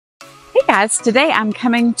guys, today I'm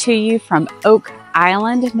coming to you from Oak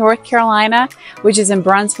Island, North Carolina, which is in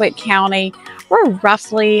Brunswick County. We're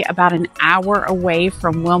roughly about an hour away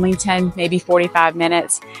from Wilmington, maybe 45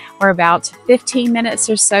 minutes. We're about 15 minutes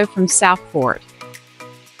or so from Southport.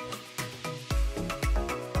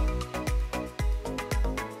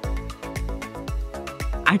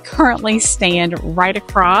 I currently stand right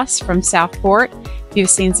across from Southport. If you've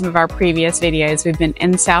seen some of our previous videos, we've been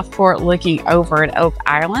in Southport looking over at Oak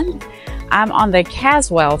Island. I'm on the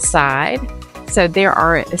Caswell side. So there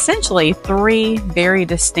are essentially three very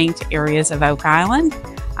distinct areas of Oak Island.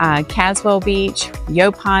 Caswell Beach,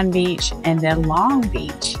 Yaupon Beach, and then Long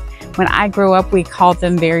Beach. When I grew up, we called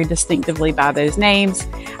them very distinctively by those names.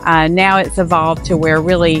 Now it's evolved to where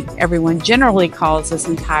really everyone generally calls this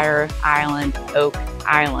entire island Oak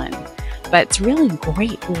Island. But it's really a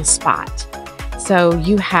great little spot. So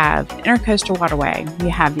you have Intercoastal Waterway, you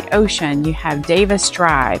have the ocean, you have Davis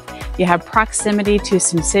Drive, you have proximity to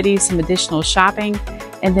some cities, some additional shopping,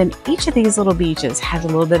 and then each of these little beaches has a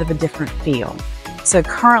little bit of a different feel. So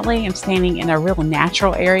currently I'm standing in a real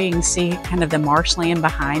natural area. You can see kind of the marshland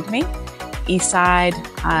behind me. East side,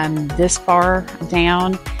 this far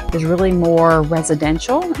down is really more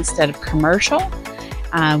residential instead of commercial.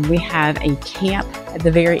 We have a camp at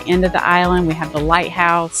the very end of the island. We have the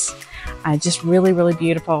lighthouse. Just really, really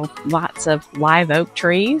beautiful. Lots of live oak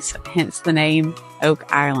trees, hence the name Oak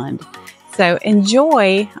Island. So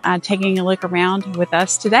enjoy taking a look around with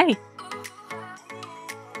us today.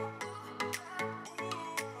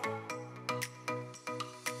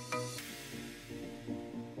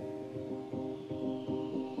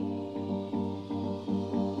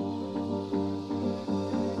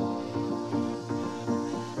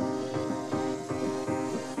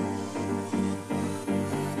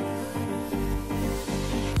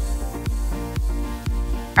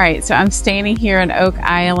 All right, so I'm standing here in Oak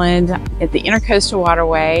Island at the Intercoastal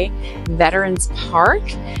Waterway Veterans Park.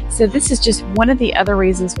 So this is just one of the other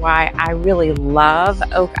reasons why I really love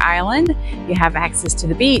Oak Island. You have access to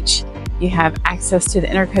the beach, you have access to the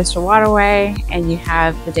Intercoastal Waterway, and you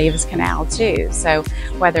have the Davis Canal too. So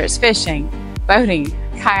whether it's fishing, boating,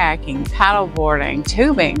 kayaking, paddleboarding,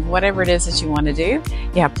 tubing, whatever it is that you want to do,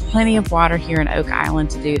 you have plenty of water here in Oak Island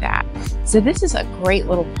to do that. So this is a great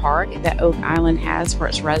little park that Oak Island has for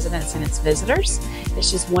its residents and its visitors. It's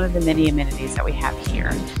just one of the many amenities that we have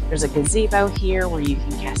here. There's a gazebo here where you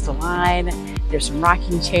can cast a line. There's some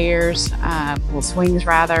rocking chairs, well, swings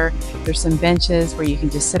rather. There's some benches where you can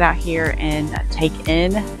just sit out here and take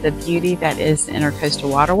in the beauty that is the Intercoastal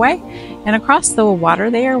Waterway. And across the water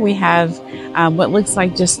there, we have what looks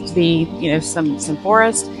like just to be, some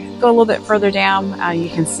forest. Go a little bit further down, you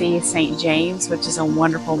can see St. James, which is a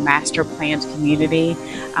wonderful master planned community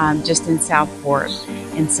just in Southport.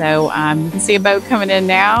 And so you can see a boat coming in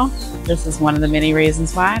now. This is one of the many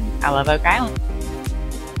reasons why I love Oak Island.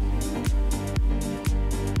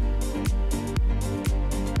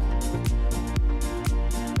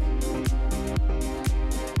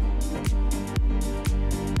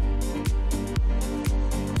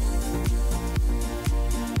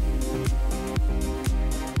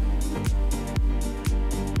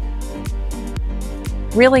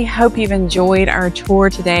 Really hope you've enjoyed our tour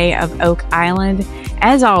today of Oak Island.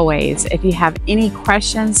 As always, if you have any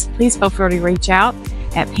questions, please feel free to reach out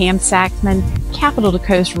at Pam Saxman, Capital to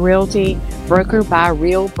Coast Realty, broker by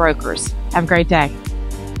Real Brokers. Have a great day.